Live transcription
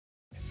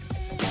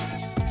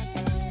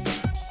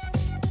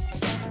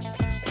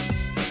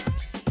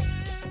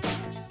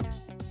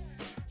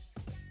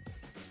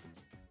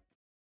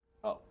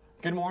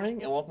Good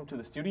morning and welcome to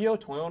the Studio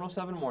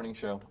 2107 Morning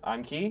Show.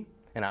 I'm Key.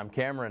 And I'm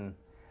Cameron.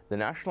 The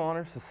National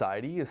Honor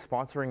Society is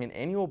sponsoring an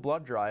annual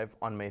blood drive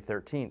on May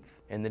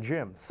 13th. In the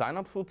gym,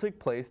 sign-ups will take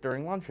place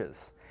during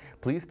lunches.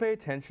 Please pay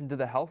attention to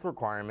the health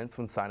requirements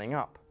when signing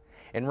up.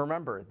 And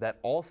remember that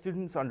all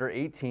students under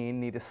 18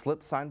 need a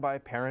slip signed by a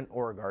parent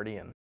or a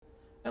guardian.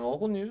 In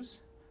local news,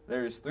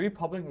 there is 3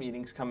 public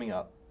meetings coming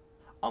up.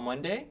 On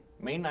Monday,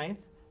 May 9th,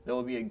 there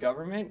will be a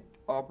Government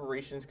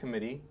Operations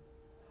Committee.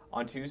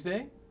 On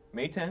Tuesday,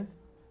 May 10th,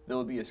 there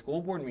will be a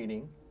school board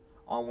meeting.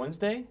 On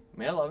Wednesday,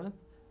 May 11th,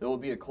 there will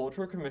be a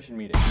Cultural Commission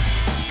meeting.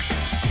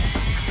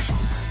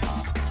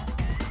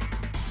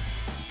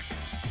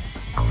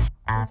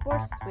 In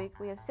sports this week,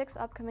 we have 6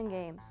 upcoming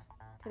games.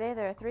 Today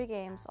there are 3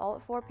 games, all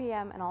at 4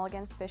 p.m. and all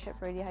against Bishop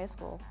Brady High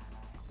School.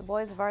 The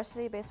boys'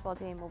 varsity baseball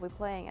team will be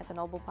playing at the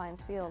Noble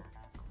Pines Field.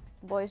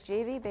 The boys'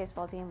 JV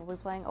baseball team will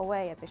be playing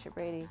away at Bishop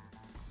Brady.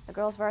 The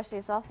girls'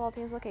 varsity softball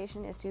team's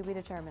location is to be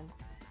determined.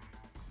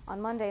 On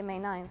Monday, May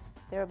 9th,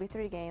 there will be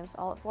 3 games,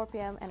 all at 4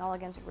 p.m. and all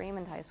against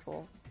Raymond High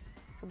School.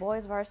 The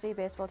boys' varsity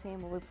baseball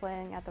team will be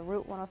playing at the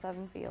Route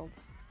 107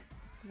 fields.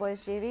 The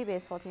boys' JV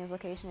baseball team's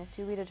location is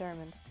to be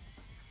determined.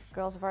 The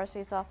girls'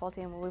 varsity softball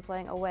team will be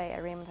playing away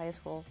at Raymond High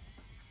School.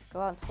 Go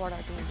out and support our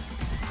teams.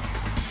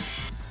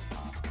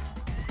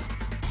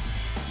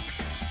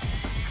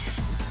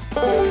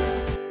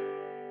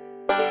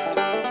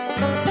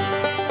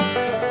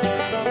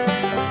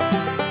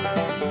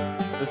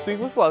 This week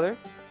with weather,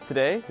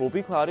 today will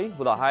be cloudy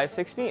with a high of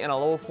 60 and a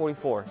low of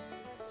 44.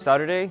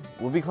 Saturday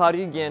will be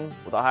cloudy again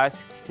with a high of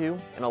 62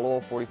 and a low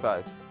of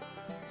 45.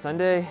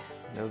 Sunday,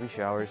 there will be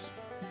showers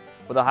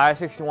with a high of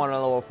 61 and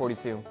a low of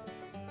 42.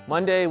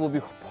 Monday will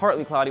be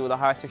partly cloudy with a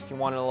high of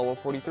 61 and a low of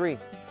 43.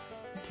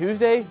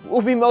 Tuesday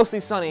will be mostly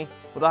sunny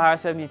with a high of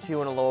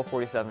 72 and a low of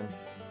 47.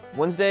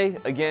 Wednesday,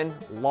 again,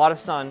 a lot of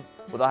sun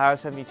with a high of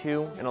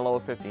 72 and a low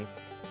of 50.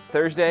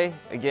 Thursday,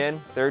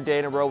 again, 3rd day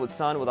in a row with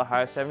sun with a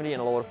high of 70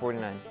 and a low of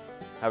 49.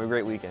 Have a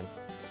great weekend.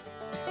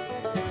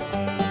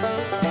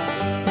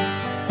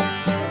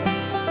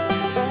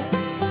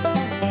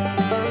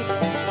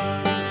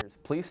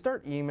 Please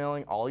start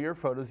emailing all your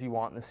photos you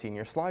want in the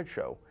senior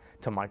slideshow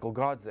to Michael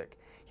Godzik.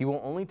 He will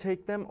only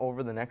take them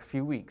over the next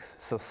few weeks,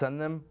 so send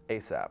them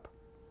ASAP.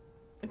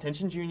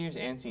 Attention juniors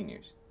and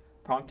seniors.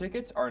 Prom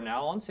tickets are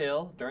now on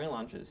sale during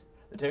lunches.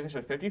 The tickets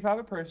are $55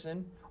 a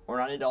person or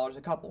 $90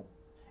 a couple.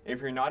 If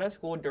you're not at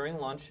school during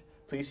lunch,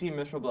 please see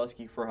Ms.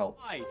 Robleski for help.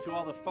 Hi to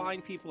all the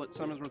fine people at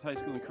Somersworth High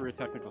School and Career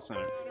Technical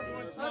Center.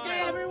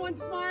 Okay, everyone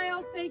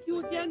smile. Thank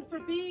you again for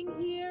being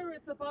here.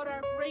 It's about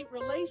our great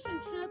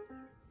relationship.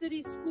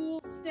 City,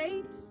 school,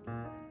 state,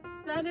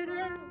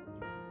 senator,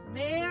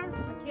 mayor.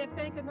 I can't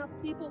thank enough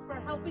people for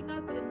helping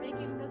us and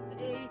making this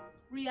a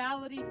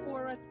reality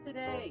for us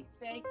today.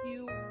 Thank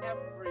you,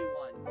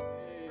 everyone.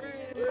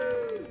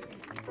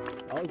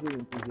 I was really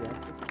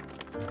enthusiastic.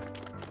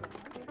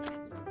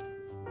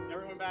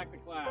 Everyone back to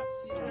class.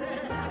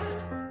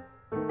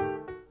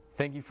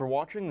 Thank you for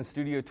watching the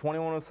Studio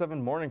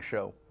 2107 Morning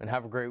Show, and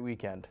have a great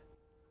weekend.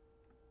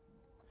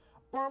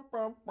 Bum,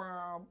 bum,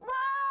 bum.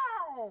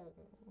 Wow!